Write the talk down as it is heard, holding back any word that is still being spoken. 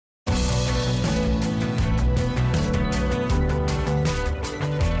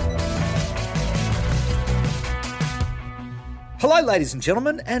Hello, ladies and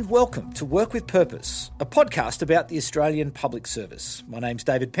gentlemen, and welcome to Work with Purpose, a podcast about the Australian Public Service. My name's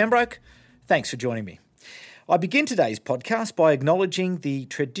David Pembroke. Thanks for joining me. I begin today's podcast by acknowledging the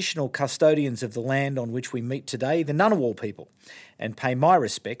traditional custodians of the land on which we meet today, the Ngunnawal people, and pay my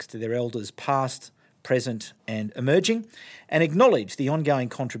respects to their elders past, present and emerging, and acknowledge the ongoing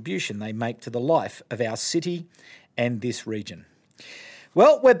contribution they make to the life of our city and this region.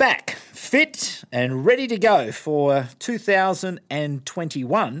 Well, we're back, fit and ready to go for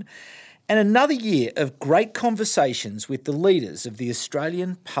 2021 and another year of great conversations with the leaders of the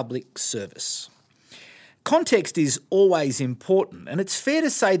Australian Public Service. Context is always important, and it's fair to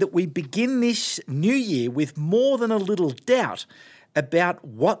say that we begin this new year with more than a little doubt about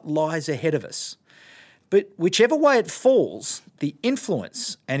what lies ahead of us. But whichever way it falls, the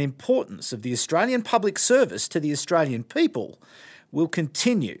influence and importance of the Australian Public Service to the Australian people will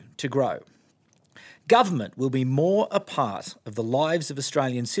continue to grow. Government will be more a part of the lives of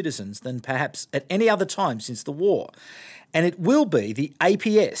Australian citizens than perhaps at any other time since the war. And it will be the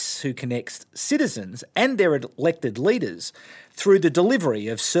APS who connects citizens and their elected leaders through the delivery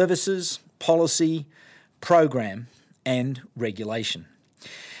of services, policy, program and regulation.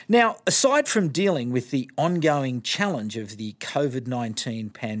 Now, aside from dealing with the ongoing challenge of the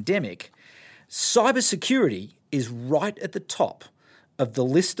COVID-19 pandemic, cybersecurity is right at the top of the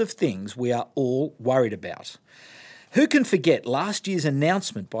list of things we are all worried about. Who can forget last year's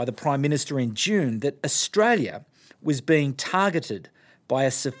announcement by the Prime Minister in June that Australia was being targeted by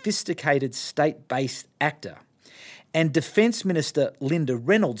a sophisticated state-based actor, and Defence Minister Linda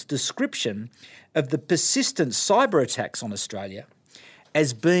Reynolds' description of the persistent cyber attacks on Australia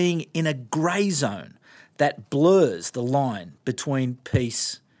as being in a grey zone that blurs the line between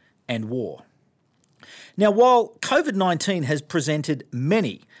peace and war. Now, while COVID-19 has presented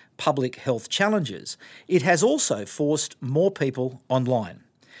many public health challenges, it has also forced more people online.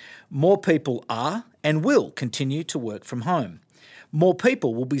 More people are and will continue to work from home. More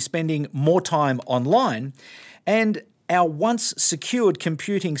people will be spending more time online, and our once secured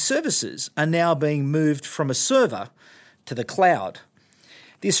computing services are now being moved from a server to the cloud.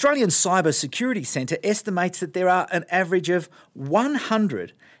 The Australian Cyber Security Centre estimates that there are an average of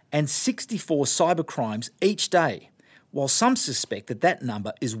 164 cybercrimes each day, while some suspect that that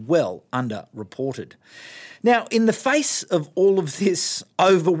number is well underreported. Now, in the face of all of this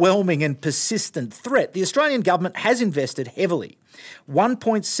overwhelming and persistent threat, the Australian government has invested heavily,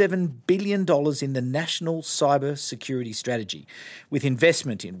 $1.7 billion in the National Cyber Security Strategy, with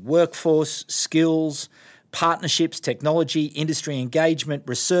investment in workforce, skills, partnerships, technology, industry engagement,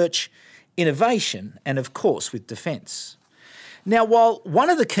 research, innovation, and of course with defence. Now, while one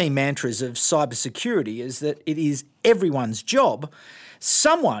of the key mantras of cybersecurity is that it is everyone's job,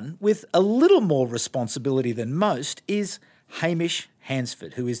 someone with a little more responsibility than most is Hamish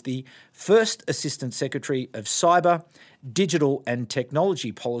Hansford, who is the First Assistant Secretary of Cyber, Digital and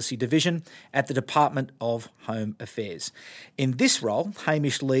Technology Policy Division at the Department of Home Affairs. In this role,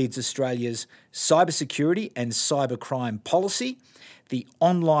 Hamish leads Australia's cybersecurity and cybercrime policy, the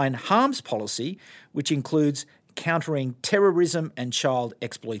online harms policy, which includes countering terrorism and child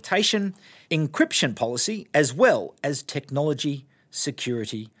exploitation, encryption policy, as well as technology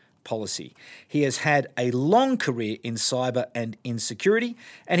security policy. He has had a long career in cyber and in security,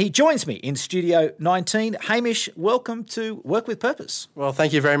 and he joins me in Studio 19. Hamish, welcome to Work with Purpose. Well,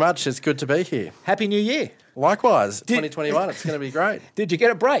 thank you very much. It's good to be here. Happy New Year. Likewise, 2021, it's going to be great. Did you get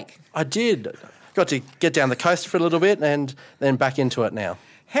a break? I did. Got to get down the coast for a little bit and then back into it now.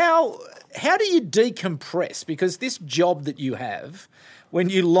 How do you decompress? Because this job that you have, when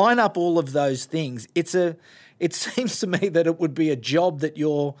you line up all of those things, it seems to me that it would be a job that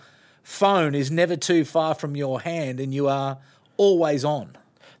your phone is never too far from your hand and you are always on.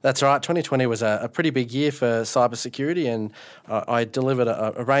 That's right. 2020 was a pretty big year for cybersecurity, and I delivered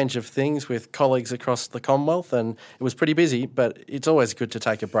a range of things with colleagues across the Commonwealth, and it was pretty busy, but it's always good to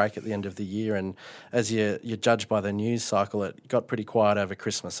take a break at the end of the year, and as you're judged by the news cycle, it got pretty quiet over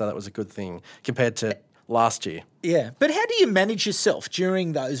Christmas, so that was a good thing compared to last year. Yeah, but how do you manage yourself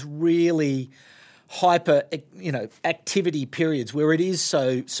during those really hyper, activity periods where it is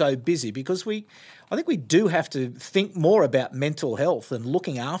so busy? Because I think we do have to think more about mental health and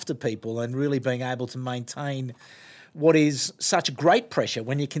looking after people and really being able to maintain what is such great pressure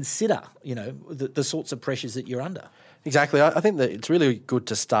when you consider, the sorts of pressures that you're under. Exactly. I think that it's really good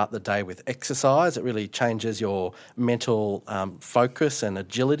to start the day with exercise. It really changes your mental focus and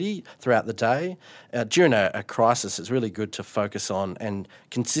agility throughout the day. During a crisis, it's really good to focus on and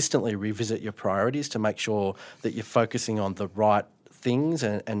consistently revisit your priorities to make sure that you're focusing on the right things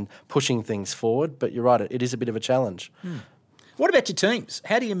and pushing things forward. But you're right, it is a bit of a challenge. What about your teams?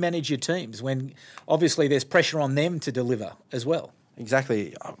 How do you manage your teams when obviously there's pressure on them to deliver as well?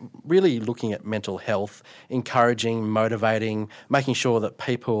 Exactly. Really looking at mental health, encouraging, motivating, making sure that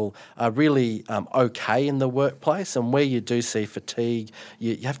people are really okay in the workplace. And where you do see fatigue,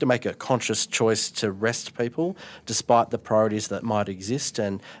 you have to make a conscious choice to rest people despite the priorities that might exist.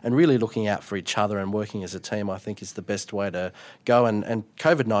 And really looking out for each other and working as a team, I think, is the best way to go. And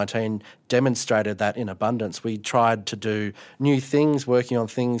COVID-19 demonstrated that in abundance. We tried to do new things, working on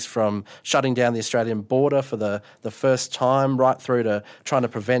things from shutting down the Australian border for the first time right through to trying to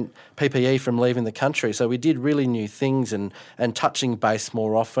prevent PPE from leaving the country. So we did really new things and touching base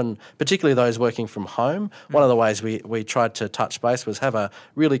more often, particularly those working from home. One of the ways we tried to touch base was have a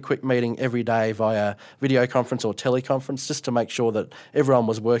really quick meeting every day via video conference or teleconference just to make sure that everyone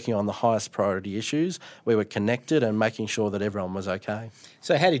was working on the highest priority issues. We were connected and making sure that everyone was okay.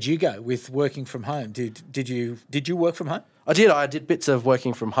 So how did you go with working from home? Did you work from home? I did. I did bits of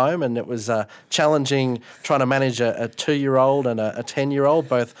working from home, and it was challenging trying to manage a 2-year-old and a 10-year-old,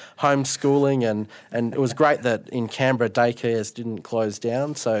 both homeschooling, and it was great that in Canberra daycares didn't close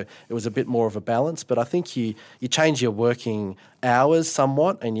down, so it was a bit more of a balance. But I think you change your working hours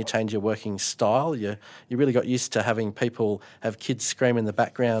somewhat and you change your working style. You really got used to having people have kids scream in the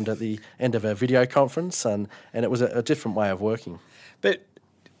background at the end of a video conference, and it was a different way of working. But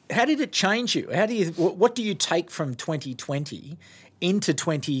how did it change you? What do you take from 2020 into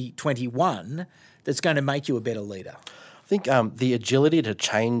 2021 that's going to make you a better leader? I think the agility to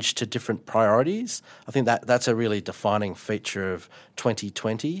change to different priorities, I think that's a really defining feature of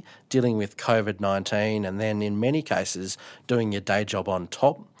 2020, dealing with COVID-19 and then in many cases doing your day job on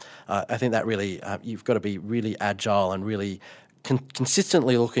top. I think that really, you've got to be really agile and really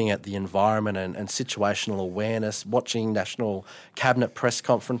consistently looking at the environment and situational awareness, watching National Cabinet press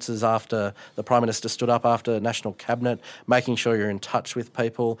conferences after the Prime Minister stood up after National Cabinet, making sure you're in touch with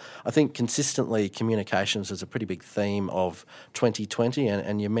people. I think consistently communications is a pretty big theme of 2020,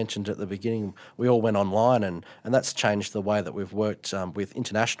 and you mentioned at the beginning we all went online, and that's changed the way that we've worked with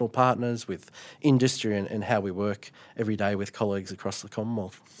international partners, with industry, and how we work every day with colleagues across the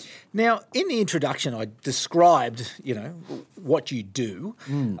Commonwealth. Now, in the introduction, I described, what you do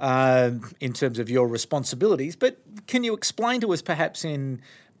in terms of your responsibilities, but can you explain to us perhaps in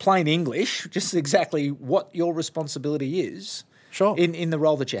plain English just exactly what your responsibility is? Sure. In the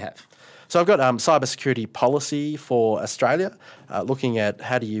role that you have? So I've got cybersecurity policy for Australia, looking at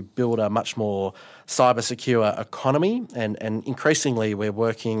how do you build a much more cyber secure economy, and increasingly we're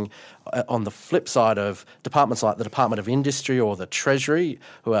working on the flip side of departments like the Department of Industry or the Treasury,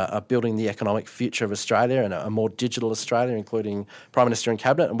 who are building the economic future of Australia and a more digital Australia, including Prime Minister and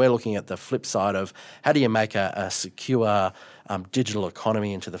Cabinet. And we're looking at the flip side of how do you make a secure digital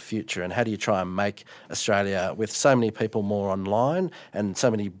economy into the future, and how do you try and make Australia, with so many people more online and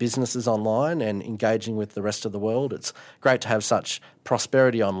so many businesses online and engaging with the rest of the world, it's great to have such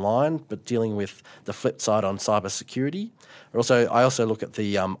prosperity online, but dealing with the flip side on cybersecurity. I also look at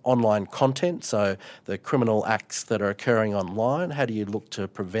the online content, so the criminal acts that are occurring online. How do you look to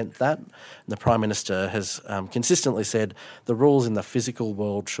prevent that? And the Prime Minister has consistently said the rules in the physical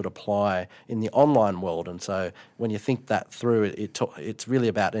world should apply in the online world. And so when you think that through, it's really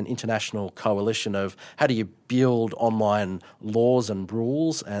about an international coalition of how do you build online laws and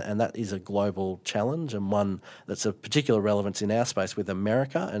rules, and that is a global challenge and one that's of particular relevance in our space with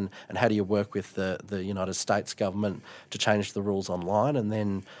America, and how do you work with the United States government to change the rules online. And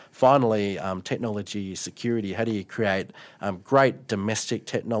then finally, technology security. How do you create great domestic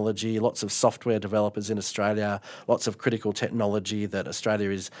technology, lots of software developers in Australia, lots of critical technology that Australia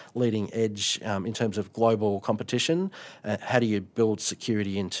is leading edge in terms of global competition. How do you build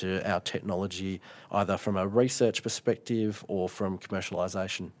security into our technology, either from a research perspective or from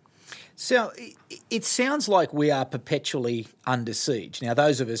commercialisation? So it sounds like we are perpetually under siege. Now,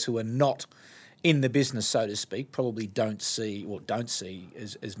 those of us who are not in the business, so to speak, probably don't see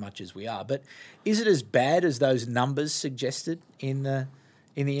as much as we are. But is it as bad as those numbers suggested in the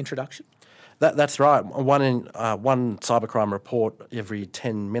introduction? That's right. One cybercrime report every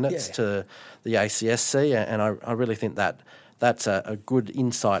 10 minutes to the ACSC, and I really think that's a good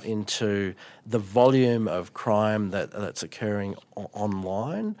insight into the volume of crime that's occurring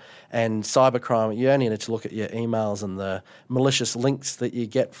online. And cybercrime, you only need to look at your emails and the malicious links that you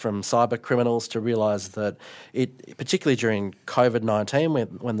get from cyber criminals to realise that particularly during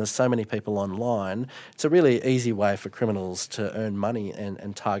COVID-19, when there's so many people online, it's a really easy way for criminals to earn money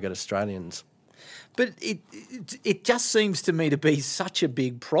and target Australians. But it just seems to me to be such a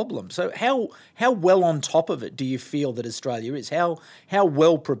big problem. So how well on top of it do you feel that Australia is? How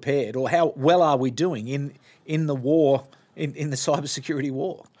well prepared, or how well are we doing in the war in the cybersecurity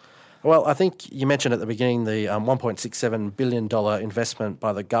war? Well, I think you mentioned at the beginning the $1.67 billion investment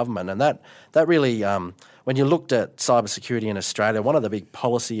by the government, and that really, when you looked at cybersecurity in Australia, one of the big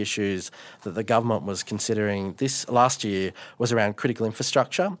policy issues that the government was considering this last year was around critical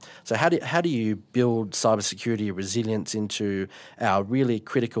infrastructure. So how do you build cybersecurity resilience into our really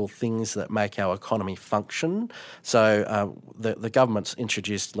critical things that make our economy function? So the government's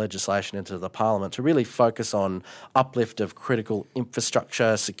introduced legislation into the parliament to really focus on uplift of critical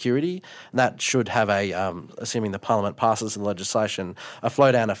infrastructure security. And that should have assuming the parliament passes the legislation, a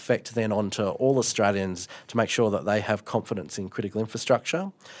flow-down effect then onto all Australians to make sure that they have confidence in critical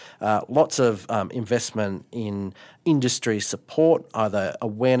infrastructure. Lots of investment in industry support, either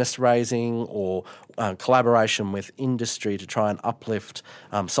awareness raising or collaboration with industry to try and uplift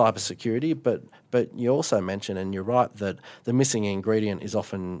cybersecurity. But you also mentioned, and you're right, that the missing ingredient is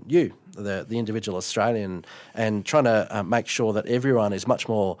often you, the individual Australian, and trying to make sure that everyone is much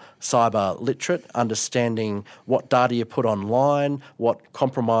more cyber literate, understanding what data you put online, what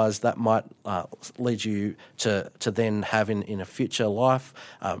compromise that might lead you to then have in a future life,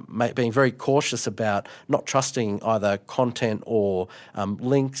 being very cautious about not trusting either content or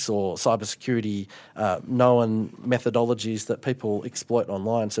links or cybersecurity known methodologies that people exploit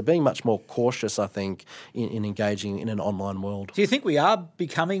online. So being much more cautious, I think, in engaging in an online world. Do you think we are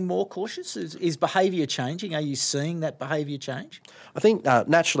becoming more cautious? Is behaviour changing? Are you seeing that behaviour change? I think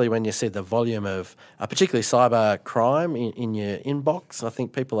naturally when you see the volume of particularly cyber crime in your inbox, I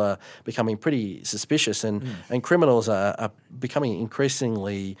think people are becoming pretty suspicious and criminals are becoming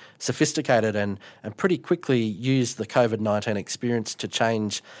increasingly sophisticated and pretty quickly use the COVID-19 experience to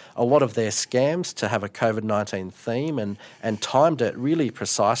change a lot of their scams to have a COVID-19 theme and timed it really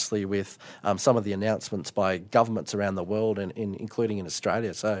precisely with some of the announcements by governments around the world and including in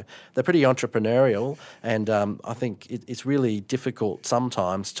Australia. So they're pretty entrepreneurial, and I think it's really difficult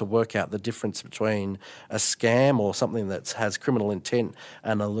sometimes to work out the difference between a scam or something that has criminal intent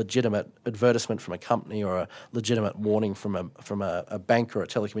and a legitimate advertisement from a company or a legitimate warning from a bank or a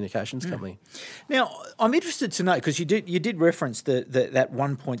telecommunications company. Now, I'm interested to know, because you did reference that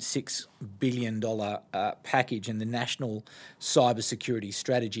 $1.6 billion package and the National Cybersecurity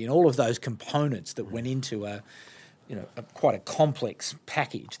Strategy and all of those components that went into quite a complex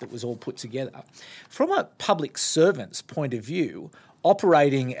package that was all put together. From a public servant's point of view,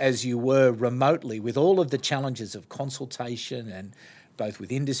 operating as you were remotely with all of the challenges of consultation and both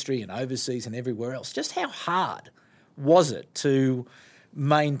with industry and overseas and everywhere else, just how hard was it to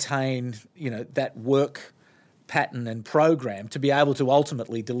maintain, that work pattern and program to be able to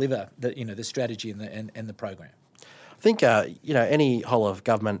ultimately deliver the strategy and the program? I think any whole of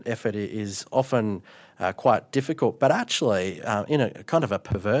government effort is often quite difficult, but actually in a kind of a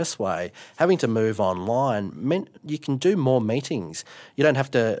perverse way, having to move online meant you can do more meetings. You don't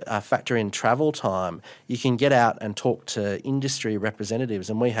have to factor in travel time. You can get out and talk to industry representatives,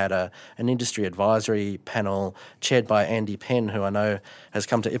 and we had an industry advisory panel chaired by Andy Penn, who I know has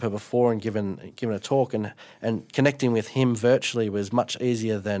come to IPA before and given a talk, and connecting with him virtually was much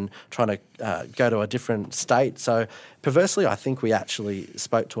easier than trying to go to a different state. So perversely, I think we actually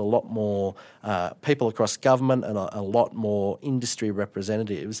spoke to a lot more people across government and a lot more industry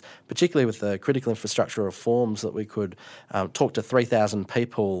representatives, particularly with the critical infrastructure reforms, that we could talk to 3,000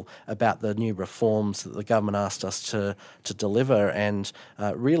 people about the new reforms that the government asked us to deliver, and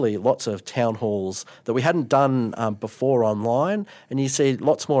really lots of town halls that we hadn't done before online, and you see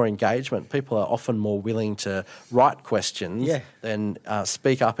lots more engagement. People are often more willing to write questions than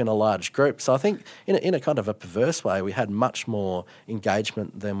speak up in a large group. So I think in a kind of a perverse way, we had much more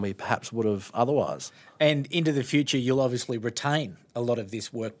engagement than we perhaps would have otherwise. And into the future, you'll obviously retain a lot of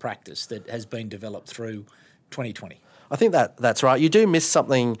this work practice that has been developed through 2020. I think that's right. You do miss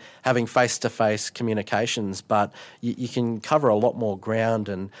something having face-to-face communications, but you can cover a lot more ground,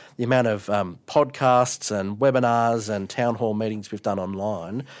 and the amount of podcasts and webinars and town hall meetings we've done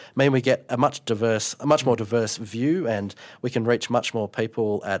online mean we get a much more diverse view, and we can reach much more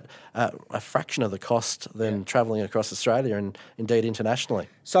people at a fraction of the cost than travelling across Australia and indeed internationally.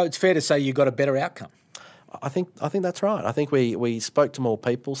 So it's fair to say you got a better outcome. I think that's right. I think we spoke to more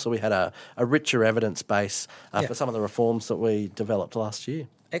people, so we had a richer evidence base for some of the reforms that we developed last year.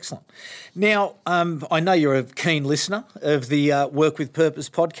 Excellent. Now, I know you're a keen listener of the Work with Purpose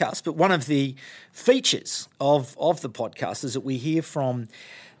podcast, but one of the features of the podcast is that we hear from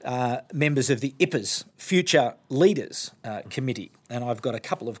members of the IPA's Future Leaders Committee. And I've got a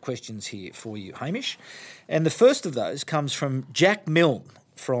couple of questions here for you, Hamish. And the first of those comes from Jack Milne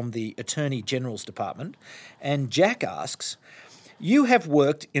from the Attorney General's Department. And Jack asks, You have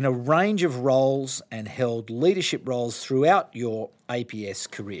worked in a range of roles and held leadership roles throughout your APS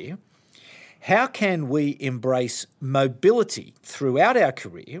career. How can we embrace mobility throughout our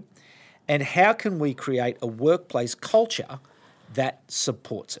career, and how can we create a workplace culture that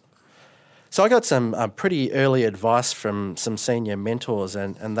supports it? So I got some pretty early advice from some senior mentors,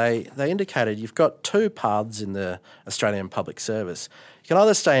 and they indicated you've got two paths in the Australian public service. You can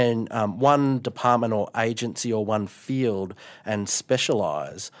either stay in one department or agency or one field and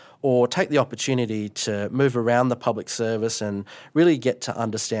specialise, or take the opportunity to move around the public service and really get to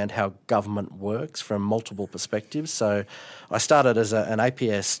understand how government works from multiple perspectives. So I started as an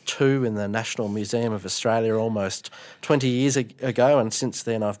APS 2 in the National Museum of Australia almost 20 years ago, and since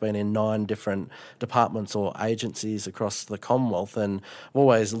then I've been in 9 different departments or agencies across the Commonwealth, and I've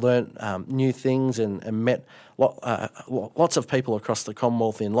always learnt new things and met lots of people across the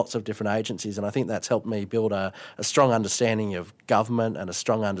Commonwealth in lots of different agencies, and I think that's helped me build a strong understanding of government and a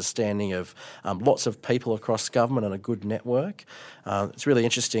strong understanding of lots of people across government and a good network. It's really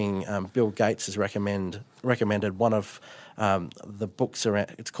interesting. Bill Gates has recommended one of the books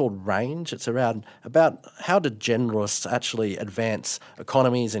around. It's called Range. It's about how do generalists actually advance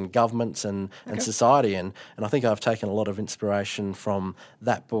economies and governments and society, and I think I've taken a lot of inspiration from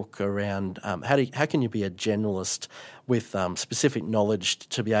that book around how can you be a generalist with specific knowledge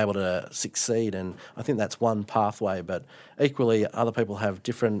to be able to succeed, and I think that's one pathway, but equally other people have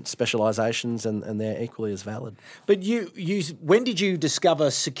different specialisations and they're equally as valid. But when did you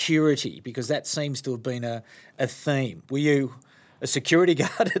discover security? Because that seems to have been a theme. Were you a security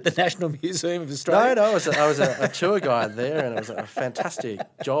guard at the National Museum of Australia? No, I was a tour guide there, and it was a fantastic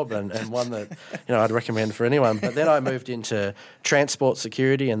job and one that I'd recommend for anyone. But then I moved into transport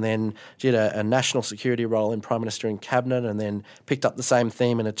security and then did a national security role in Prime Minister and Cabinet, and then picked up the same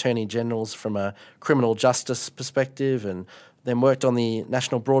theme in Attorney Generals from a criminal justice perspective, and then worked on the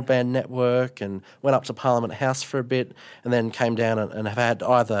National Broadband Network and went up to Parliament House for a bit, and then came down and have had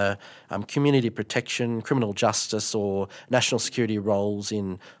either community protection, criminal justice or national security roles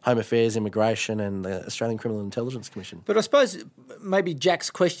in Home Affairs, Immigration and the Australian Criminal Intelligence Commission. But I suppose maybe Jack's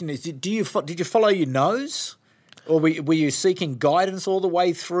question is, did you follow your nose? Or were you seeking guidance all the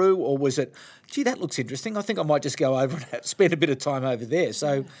way through? Or was it, gee, that looks interesting, I think I might just go over and spend a bit of time over there.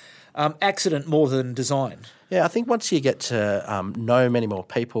 So accident more than design. Yeah, I think once you get to know many more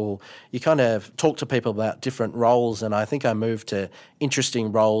people, you kind of talk to people about different roles, and I think I moved to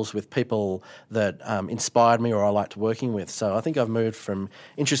interesting roles with people that inspired me or I liked working with. So I think I've moved from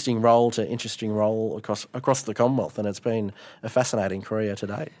interesting role to interesting role across the Commonwealth, and it's been a fascinating career to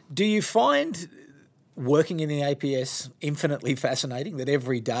date. Do you find working in the APS infinitely fascinating, that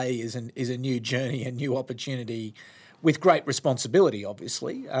every day is a new journey, a new opportunity, with great responsibility,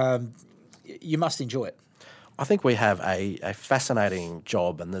 obviously? You must enjoy it. I think we have a fascinating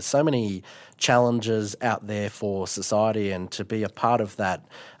job, and there's so many challenges out there for society, and to be a part of that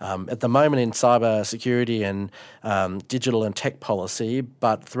at the moment in cyber security and digital and tech policy,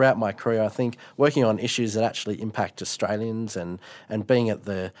 but throughout my career I think working on issues that actually impact Australians and being at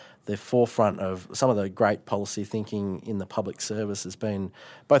the forefront of some of the great policy thinking in the public service has been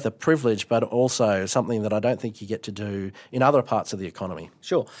both a privilege but also something that I don't think you get to do in other parts of the economy.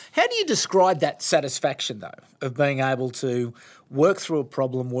 Sure. How do you describe that satisfaction, though, of being able to work through a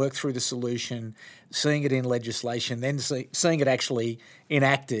problem, work through the solution, seeing it in legislation, then seeing it actually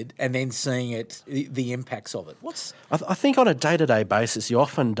enacted, and then seeing the impacts of it? I think on a day-to-day basis you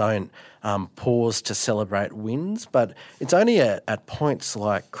often don't pause to celebrate wins, but it's only at points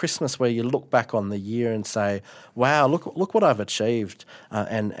like Christmas where you look back on the year and say, wow, look what I've achieved,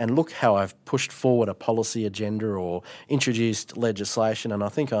 and look how I've pushed forward a policy agenda or introduced legislation. And I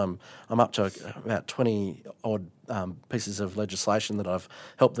think I'm up to about 20 odd pieces of legislation that I've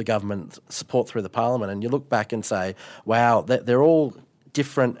helped the government support through the Parliament, and you look back and say, wow, they're all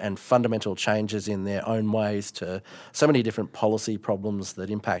different and fundamental changes in their own ways to so many different policy problems that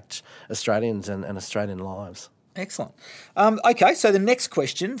impact Australians and Australian lives. Excellent. Okay, so the next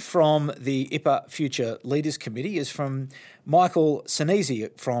question from the IPA Future Leaders Committee is from Michael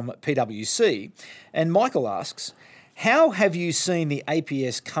Sinisi from PwC. And Michael asks, how have you seen the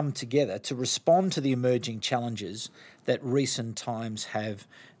APS come together to respond to the emerging challenges that recent times have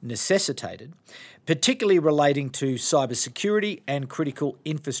necessitated, particularly relating to cybersecurity and critical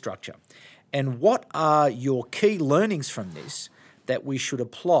infrastructure? And what are your key learnings from this that we should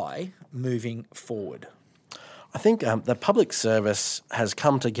apply moving forward? I think the public service has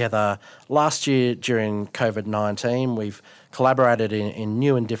come together last year during COVID-19. We've collaborated in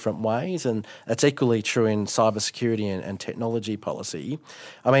new and different ways, and that's equally true in cybersecurity and technology policy.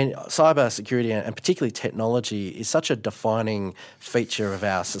 I mean, cybersecurity and particularly technology is such a defining feature of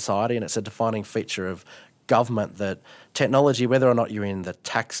our society, and it's a defining feature of government that technology, whether or not you're in the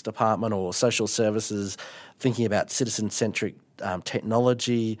tax department or social services, thinking about citizen-centric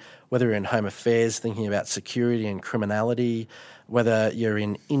technology, whether you're in home affairs thinking about security and criminality, whether you're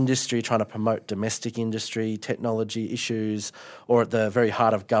in industry trying to promote domestic industry, technology issues, or at the very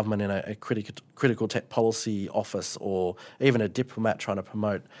heart of government in a critical tech policy office, or even a diplomat trying to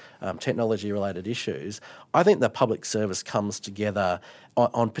promote technology-related issues. I think the public service comes together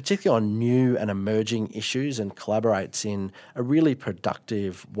particularly on new and emerging issues and collaborates in a really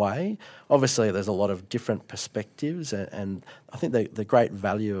productive way. Obviously, there's a lot of different perspectives, and I think the great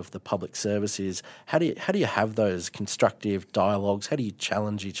value of the public service is how do you have those constructive dialogues? How do you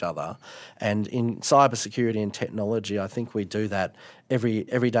challenge each other? And in cybersecurity and technology, I think we do that every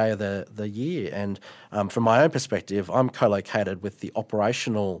day of the year. And from my own perspective, I'm co-located with the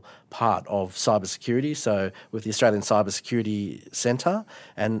operational part of cybersecurity, so with the Australian Cybersecurity Centre,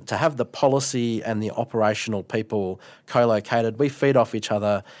 and to have the policy and the operational people co-located, we feed off each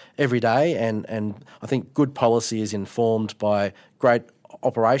other every day, and I think good policy is informed by great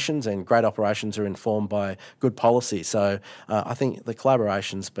operations, and great operations are informed by good policy. So I think the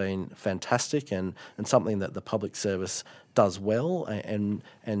collaboration's been fantastic and something that the public service does well and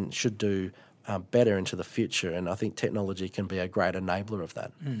should do better into the future, and I think technology can be a great enabler of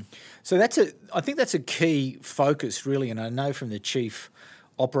that. So I think that's a key focus, really, and I know from the Chief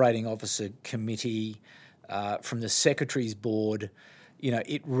Operating Officer Committee, from the Secretary's Board,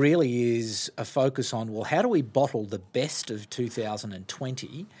 it really is a focus on, well, how do we bottle the best of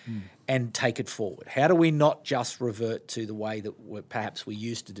 2020 and take it forward? How do we not just revert to the way that perhaps we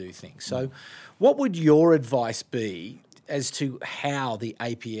used to do things? So what would your advice be as to how the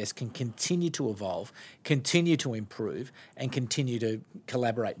APS can continue to evolve, continue to improve, and continue to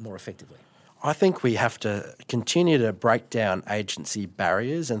collaborate more effectively? I think we have to continue to break down agency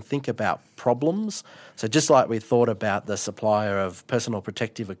barriers and think about problems. So just like we thought about the supplier of personal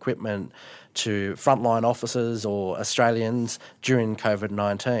protective equipment to frontline officers or Australians during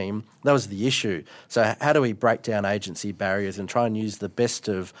COVID-19, that was the issue. So how do we break down agency barriers and try and use the best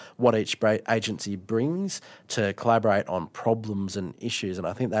of what each agency brings to collaborate on problems and issues? And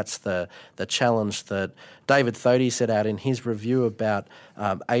I think that's the challenge that David Thodey set out in his review about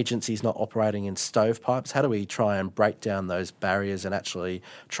agencies not operating in stovepipes. How do we try and break down those barriers and actually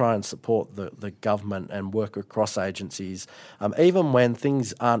try and support the government and work across agencies, even when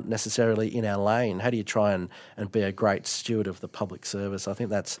things aren't necessarily in our lane? How do you try and be a great steward of the public service? I think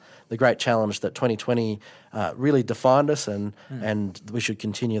that's the great challenge that 2020 really defined us, and we should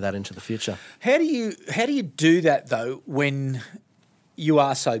continue that into the future. How do you do that though when you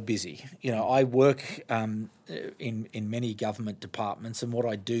are so busy? I work in many government departments, and what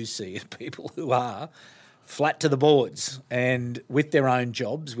I do see is people who are flat to the boards and with their own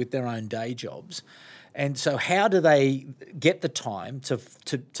jobs, with their own day jobs. And so how do they get the time to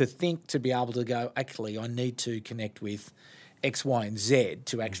think, to be able to go, actually, I need to connect with X, Y, and Z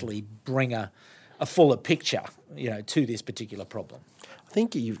to actually bring a fuller picture, to this particular problem? I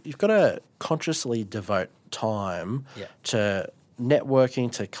think you've got to consciously devote time to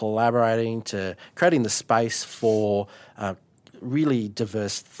networking, to collaborating, to creating the space for really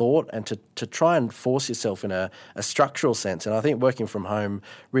diverse thought, and to try and force yourself in a structural sense. And I think working from home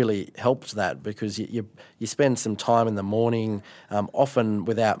really helped that, because you spend some time in the morning, often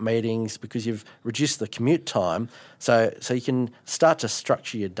without meetings, because you've reduced the commute time. So you can start to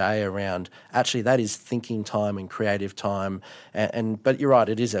structure your day around, actually, that is thinking time and creative time. But you're right,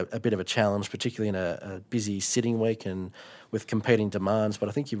 it is a bit of a challenge, particularly in a busy sitting week and with competing demands. But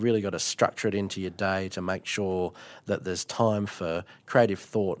I think you've really got to structure it into your day to make sure that there's time for creative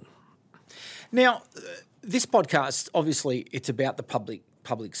thought. Now, this podcast, obviously, it's about the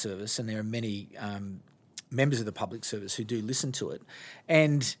public service, and there are many members of the public service who do listen to it.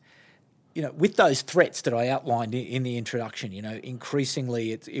 And with those threats that I outlined in the introduction,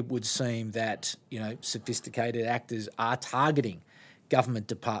 increasingly it would seem that sophisticated actors are targeting government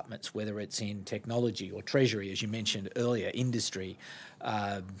departments, whether it's in technology or treasury, as you mentioned earlier, industry,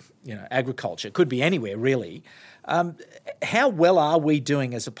 agriculture. It could be anywhere, really. How well are we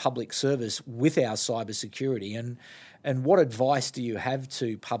doing as a public service with our cybersecurity, and what advice do you have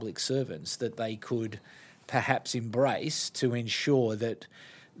to public servants that they could perhaps embrace to ensure that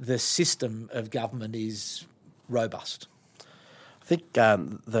the system of government is robust? I think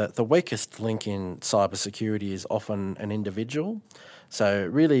the weakest link in cybersecurity is often an individual. So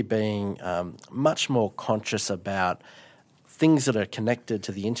really being much more conscious about things that are connected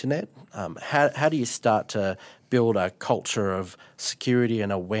to the internet. How do you start to build a culture of security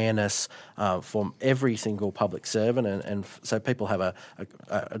and awareness from every single public servant, and so people have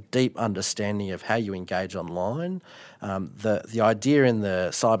a deep understanding of how you engage online. The idea in the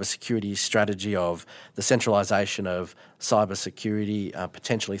cybersecurity strategy of the centralisation of cybersecurity,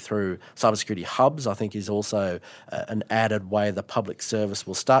 potentially through cybersecurity hubs, I think is also an added way the public service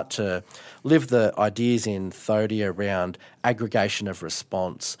will start to live the ideas in THODI around aggregation of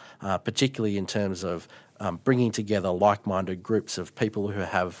response, particularly in terms of bringing together like-minded groups of people who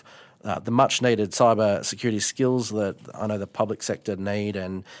have the much-needed cyber security skills that I know the public sector need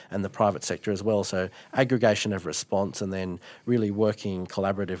and the private sector as well. So aggregation of response and then really working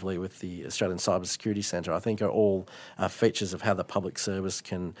collaboratively with the Australian Cyber Security Centre, I think are all features of how the public service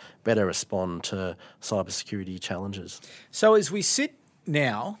can better respond to cyber security challenges. So as we sit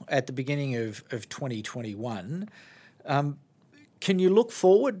now at the beginning of 2021, can you look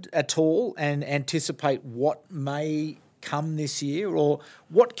forward at all and anticipate what may come this year, or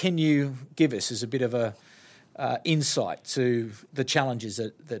what can you give us as a bit of a insight to the challenges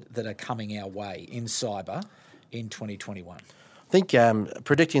that are coming our way in cyber in 2021? I think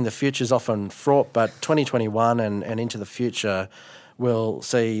predicting the future is often fraught, but 2021 and into the future will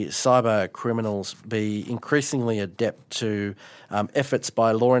see cyber criminals be increasingly adept to efforts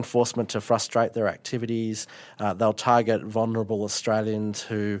by law enforcement to frustrate their activities. They'll target vulnerable Australians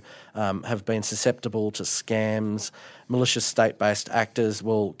who have been susceptible to scams. Malicious state-based actors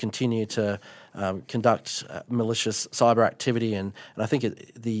will continue to conduct malicious cyber activity, and I think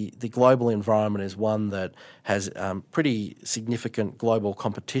the global environment is one that has pretty significant global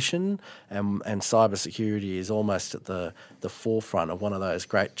competition, and cybersecurity is almost at the forefront of one of those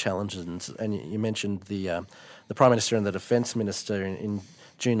great challenges. And you mentioned the Prime Minister and the Defence Minister in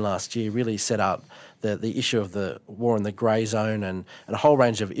June last year really set up the issue of the war in the grey zone and a whole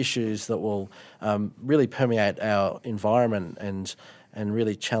range of issues that will really permeate our environment and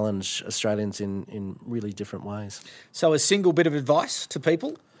really challenge Australians in really different ways. So a single bit of advice to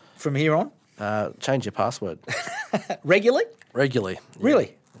people from here on? Change your password. Regularly? Regularly. Yeah.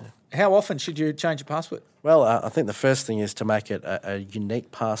 Really? Yeah. How often should you change your password? Well, I think the first thing is to make it a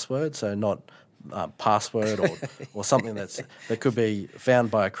unique password, so not password or something that could be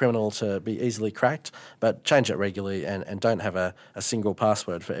found by a criminal to be easily cracked, but change it regularly and don't have a single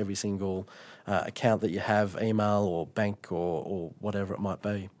password for every single account that you have, email or bank or whatever it might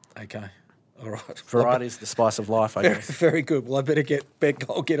be. Okay. All right. Variety is the spice of life, I guess. Very good. Well,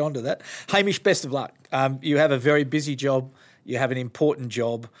 I'll get onto that. Hamish, best of luck. You have a very busy job. You have an important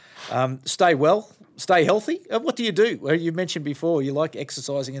job. Stay well. Stay healthy. What do you do? Well, you mentioned before you like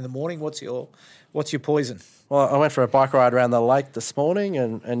exercising in the morning. What's your poison? Well, I went for a bike ride around the lake this morning,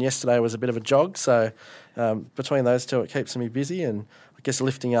 and yesterday was a bit of a jog. So between those two, it keeps me busy, and I guess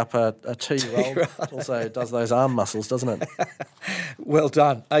lifting up a 2-year-old also does those arm muscles, doesn't it? Well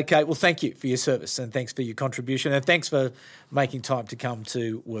done. Okay, well, thank you for your service and thanks for your contribution and thanks for making time to come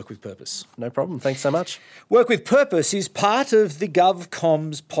to Work with Purpose. No problem. Thanks so much. Work with Purpose is part of the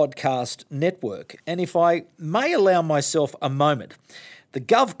GovComms podcast network. And if I may allow myself a moment, the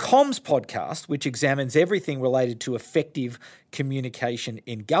GovComms podcast, which examines everything related to effective communication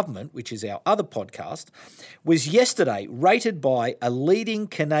in government, which is our other podcast, was yesterday rated by a leading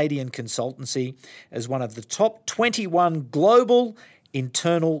Canadian consultancy as one of the top 21 global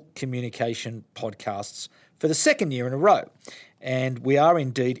internal communication podcasts for the second year in a row. And we are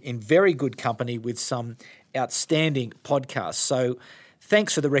indeed in very good company with some outstanding podcasts. So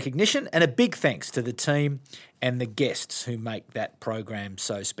thanks for the recognition and a big thanks to the team and the guests who make that program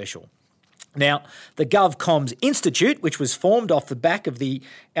so special. Now, the GovComms Institute, which was formed off the back of the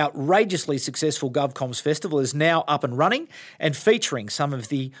outrageously successful GovComms Festival, is now up and running and featuring some of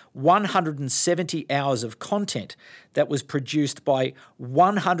the 170 hours of content that was produced by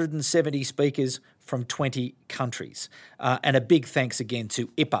 170 speakers from 20 countries. And a big thanks again to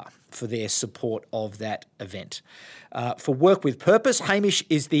IPA for their support of that event. For Work with Purpose, Hamish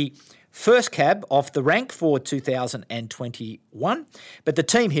is the first cab off the rank for 2021, but the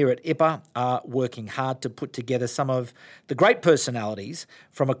team here at IPA are working hard to put together some of the great personalities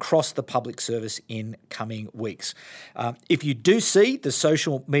from across the public service in coming weeks. If you do see the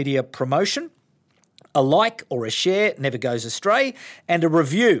social media promotion, a like or a share never goes astray, and a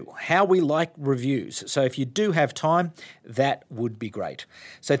review, how we like reviews. So if you do have time, that would be great.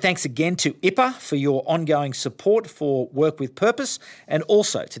 So thanks again to IPA for your ongoing support for Work with Purpose and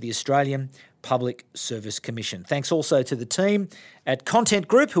also to the Australian Public Service Commission. Thanks also to the team at Content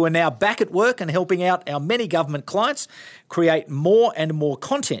Group, who are now back at work and helping out our many government clients create more and more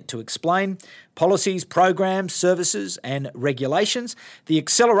content to explain policies, programs, services and regulations. The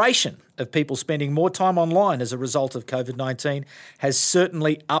acceleration of people spending more time online as a result of COVID-19 has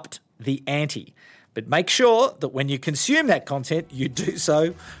certainly upped the ante. But make sure that when you consume that content, you do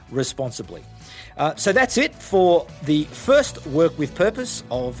so responsibly. So that's it for the first Work with Purpose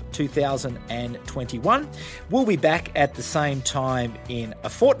of 2021. We'll be back at the same time in a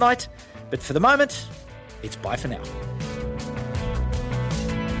fortnight, but for the moment, it's bye for now.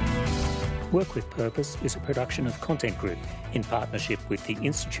 Work with Purpose is a production of Content Group in partnership with the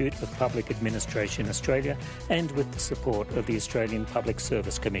Institute of Public Administration Australia and with the support of the Australian Public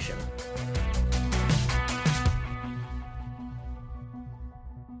Service Commission.